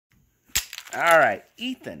All right,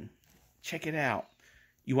 Ethan, check it out.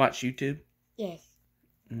 You watch YouTube? Yes.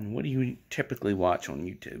 What do you typically watch on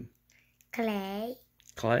YouTube? Clay.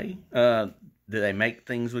 Clay? Do they make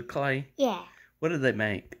things with clay? Yeah. What do they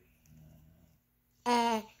make?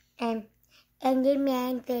 Enderman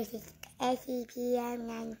versus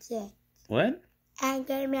SCP-096. What?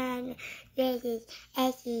 Enderman versus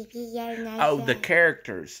SCP-096. Oh, the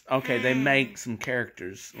characters. Okay, they make some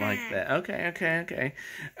characters like that. Okay.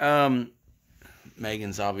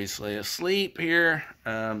 Megan's obviously asleep here,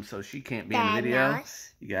 so she can't be in the video.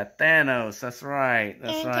 You got Thanos. That's right.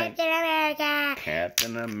 That's right. Captain America.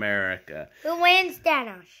 Captain America. Who wins,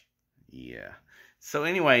 Thanos? Yeah. So,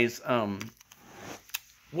 anyways,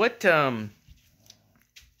 where'd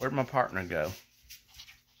my partner go?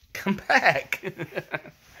 Come back.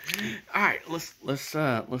 All right, let's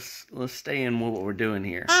stay in what we're doing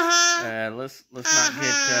here. Let's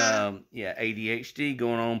not get ADHD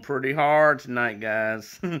going on pretty hard tonight,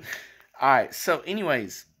 guys. All right. So,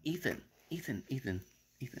 anyways, Ethan,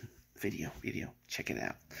 video, check it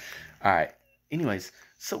out. All right. Anyways,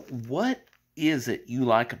 so what is it you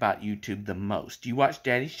like about YouTube the most? Do you watch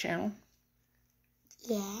Daddy's channel?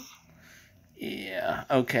 Yeah. Yeah.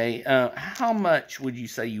 Okay. How much would you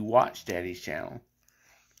say you watch Daddy's channel?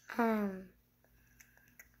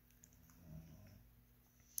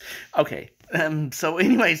 Okay. So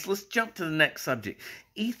anyways, let's jump to the next subject.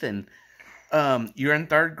 Ethan, you're in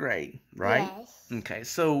 3rd grade, right? Yes. Okay.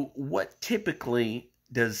 So what typically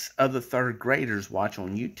does other 3rd graders watch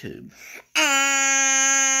on YouTube?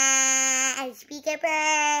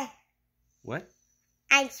 Unspeakable. What?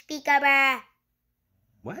 Unspeakable.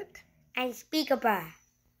 What? Unspeakable.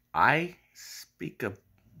 I speak a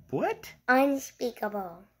what?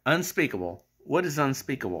 Unspeakable. Unspeakable. What is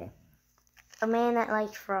unspeakable? A man that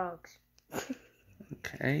likes frogs.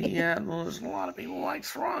 Okay, yeah, well, there's a lot of people who like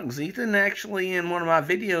frogs. Ethan, actually, in one of my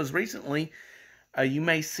videos recently, you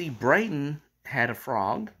may see Braden had a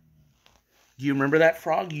frog. Do you remember that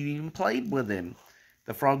frog? You even played with him.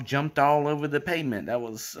 The frog jumped all over the pavement. That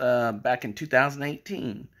was back in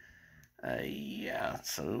 2018. Yeah,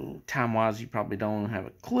 so time-wise, you probably don't have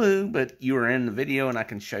a clue, but you were in the video, and I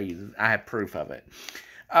can show you. I have proof of it.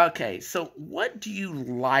 Okay, so what do you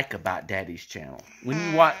like about Daddy's channel? When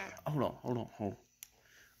you watch... Hold on.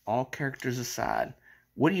 All characters aside,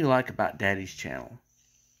 what do you like about Daddy's channel?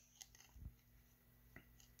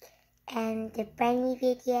 And the funny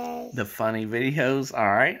videos. The funny videos,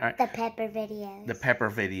 all right. The pepper videos. The pepper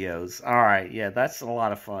videos, all right. Yeah, that's a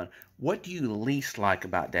lot of fun. What do you least like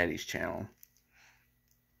about Daddy's channel?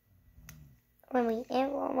 When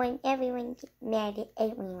everyone gets mad at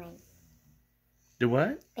everyone. Do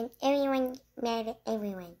what? When everyone gets mad at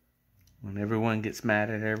everyone. When everyone gets mad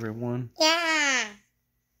at everyone? Yeah.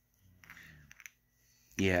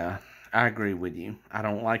 Yeah, I agree with you. I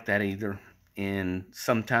don't like that either. And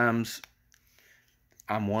sometimes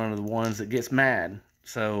I'm one of the ones that gets mad.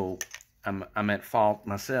 So I'm at fault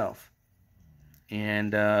myself.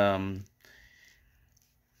 And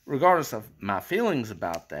regardless of my feelings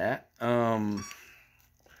about that,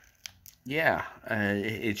 yeah,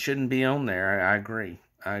 it shouldn't be on there. I agree.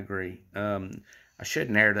 I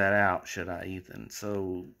shouldn't air that out, should I, Ethan?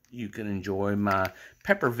 So you can enjoy my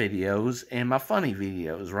pepper videos and my funny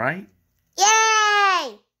videos, right?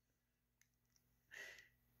 Yay!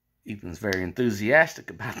 Ethan's very enthusiastic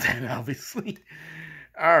about that, obviously.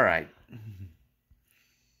 All right.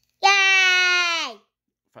 Yay!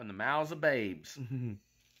 From the mouths of babes.